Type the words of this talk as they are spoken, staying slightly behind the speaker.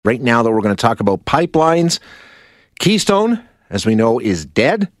Right now, though, we're going to talk about pipelines. Keystone, as we know, is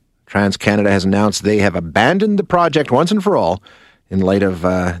dead. TransCanada has announced they have abandoned the project once and for all in light of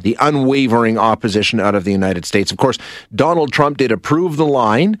the unwavering opposition out of the United States. Of course, Donald Trump did approve the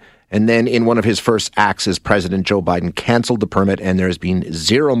line, and then in one of his first acts as President, Joe Biden canceled the permit, and there has been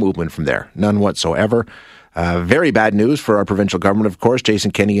zero movement from there, none whatsoever. Very bad news for our provincial government, of course.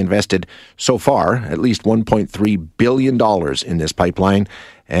 Jason Kenney invested so far at least $1.3 billion in this pipeline,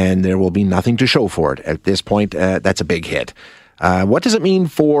 and there will be nothing to show for it at this point. That's a big hit. What does it mean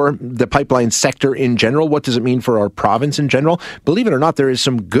for the pipeline sector in general? What does it mean for our province in general? Believe it or not, there is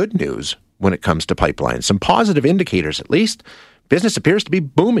some good news when it comes to pipelines, some positive indicators at least. Business appears to be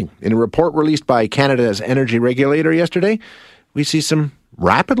booming. In a report released by Canada's energy regulator yesterday, we see some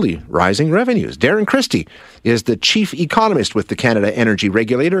rapidly rising revenues. Darren Christie is the chief economist with the Canada Energy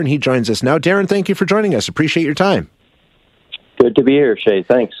Regulator, and he joins us now. Darren, thank you for joining us. Appreciate your time. Good to be here, Shay.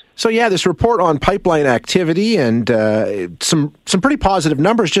 Thanks. So, yeah, this report on pipeline activity and some pretty positive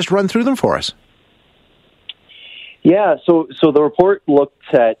numbers. Just run through them for us. Yeah, so the report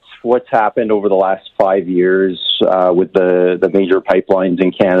looked at what's happened over the last 5 years with the major pipelines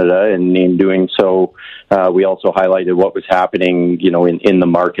in Canada, and in doing so, we also highlighted what was happening, in the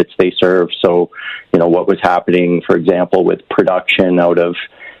markets they serve. So, what was happening, for example, with production out of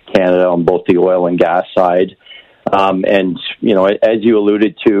Canada on both the oil and gas side. And, as you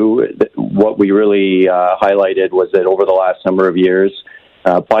alluded to, what we really highlighted was that over the last number of years,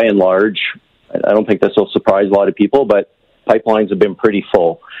 by and large, I don't think this will surprise a lot of people, but pipelines have been pretty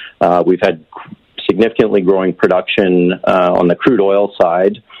full. We've had significantly growing production on the crude oil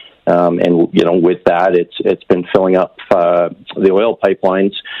side, and with that, it's been filling up the oil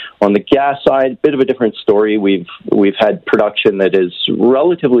pipelines. On the gas side, bit of a different story. We've had production that is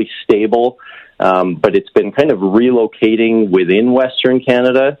relatively stable, but it's been kind of relocating within Western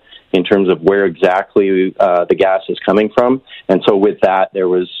Canada in terms of where exactly the gas is coming from. And so with that, there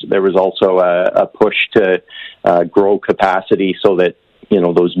was also a push to grow capacity so that,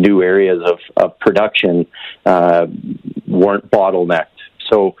 those new areas of production weren't bottlenecked.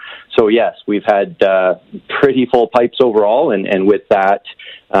 So yes, we've had pretty full pipes overall, and with that,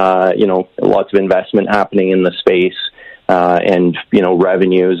 lots of investment happening in the space. And,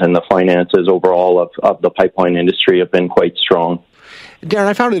 revenues and the finances overall of the pipeline industry have been quite strong. Darren,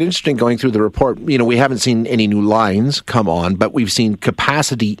 I found it interesting going through the report. We haven't seen any new lines come on, but we've seen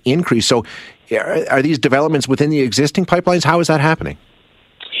capacity increase. So are these developments within the existing pipelines? How is that happening?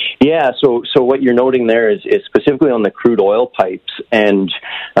 Yeah, so what you're noting there is specifically on the crude oil pipes, and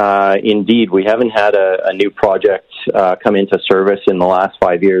indeed, we haven't had a new project come into service in the last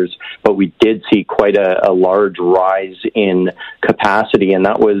 5 years, but we did see quite a large rise in capacity, and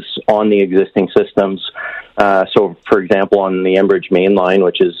that was on the existing systems. So, for example, on the Enbridge Mainline,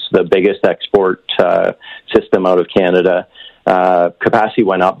 which is the biggest export system out of Canada, capacity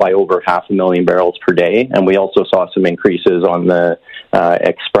went up by over 500,000 barrels per day, and we also saw some increases on the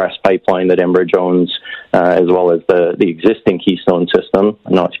Express pipeline that Enbridge owns, as well as the existing Keystone system,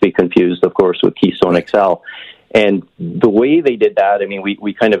 not to be confused, of course, with Keystone XL. And the way they did that,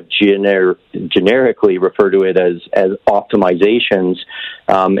 we kind of generically refer to it as optimizations,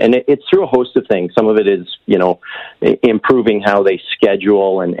 and it's through a host of things. Some of it is, improving how they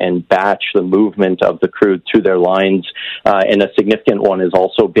schedule and batch the movement of the crude through their lines, and a significant one has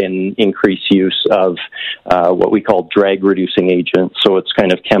also been increased use of what we call drag-reducing agents. So it's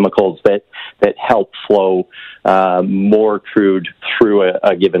kind of chemicals that help flow more crude through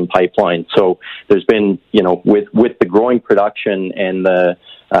a given pipeline. So there's been, with the growing production and the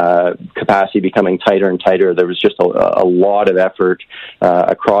capacity becoming tighter and tighter, there was just a lot of effort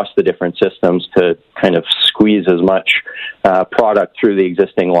across the different systems to kind of squeeze as much product through the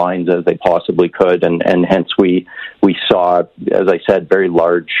existing lines as they possibly could, and hence we saw, as I said, very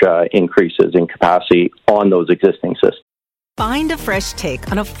large increases in capacity on those existing systems. Find a fresh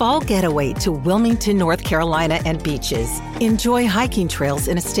take on a fall getaway to Wilmington, North Carolina and beaches. Enjoy hiking trails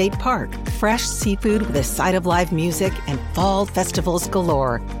in a state park, fresh seafood with a side of live music, and fall festivals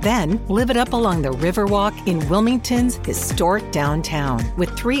galore. Then live it up along the Riverwalk in Wilmington's historic downtown.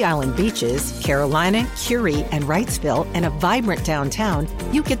 With 3 island beaches, Carolina, Curie, and Wrightsville, and a vibrant downtown,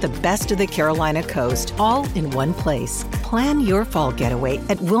 you get the best of the Carolina coast all in one place. Plan your fall getaway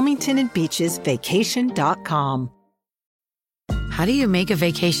at WilmingtonandBeachesVacation.com. How do you make a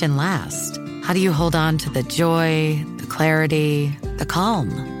vacation last? How do you hold on to the joy, the clarity, the calm?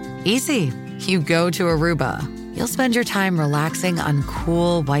 Easy. You go to Aruba. You'll spend your time relaxing on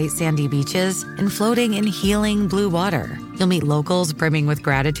cool, white, sandy beaches and floating in healing blue water. You'll meet locals brimming with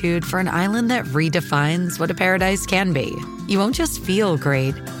gratitude for an island that redefines what a paradise can be. You won't just feel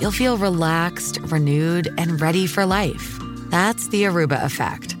great, you'll feel relaxed, renewed, and ready for life. That's the Aruba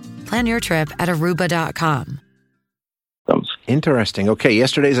effect. Plan your trip at Aruba.com. Interesting. Okay,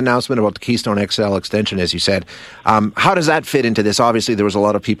 yesterday's announcement about the Keystone XL extension, as you said, how does that fit into this? Obviously, there was a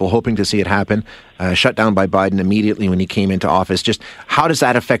lot of people hoping to see it happen, shut down by Biden immediately when he came into office. Just how does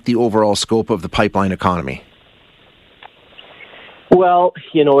that affect the overall scope of the pipeline economy? Well,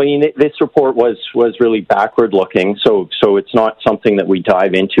 this report was really backward looking, so it's not something that we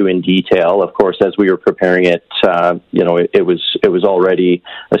dive into in detail. Of course, as we were preparing it, it was already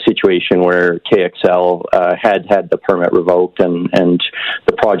a situation where KXL had the permit revoked, and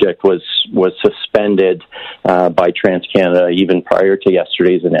the project was suspended by TransCanada even prior to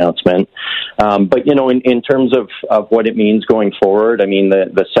yesterday's announcement. But in terms of what it means going forward, I mean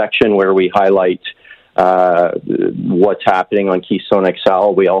the section where we highlight what's happening on Keystone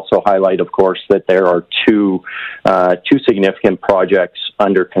XL. We also highlight, of course, that there are two significant projects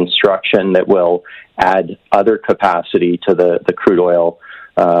under construction that will add other capacity to the crude oil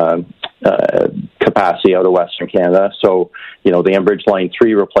capacity out of Western Canada. So, the Enbridge Line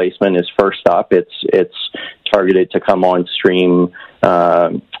 3 replacement is first up. It's targeted to come on stream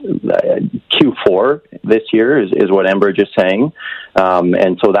Q4 this year is what Enbridge is saying.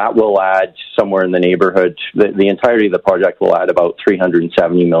 And so that will add somewhere in the neighborhood, the entirety of the project will add about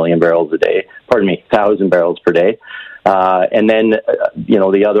 370 million barrels a day, 1,000 barrels per day. And then,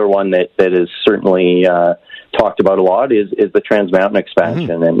 the other one that is certainly talked about a lot is the Trans Mountain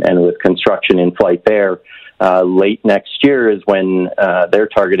expansion. And with construction in flight there, late next year is when they're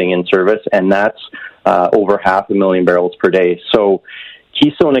targeting in service, and that's over 500,000 barrels per day. So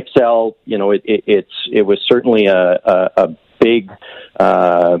Keystone XL, it was certainly a big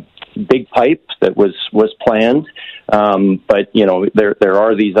pipe that was planned, but there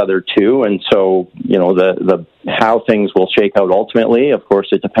are these other two, and so the how things will shake out ultimately. Of course,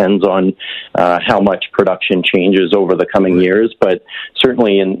 it depends on how much production changes over the coming years, but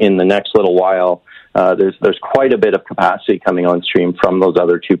certainly in the next little while, there's quite a bit of capacity coming on stream from those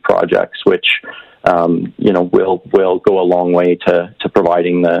other two projects, which will go a long way to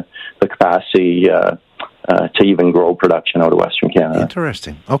providing the capacity to even grow production out of Western Canada.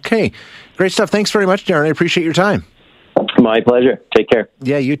 Interesting. Okay. Great stuff. Thanks very much, Darren. I appreciate your time. My pleasure. Take care.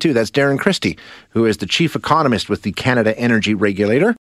 Yeah, you too. That's Darren Christie, who is the chief economist with the Canada Energy Regulator.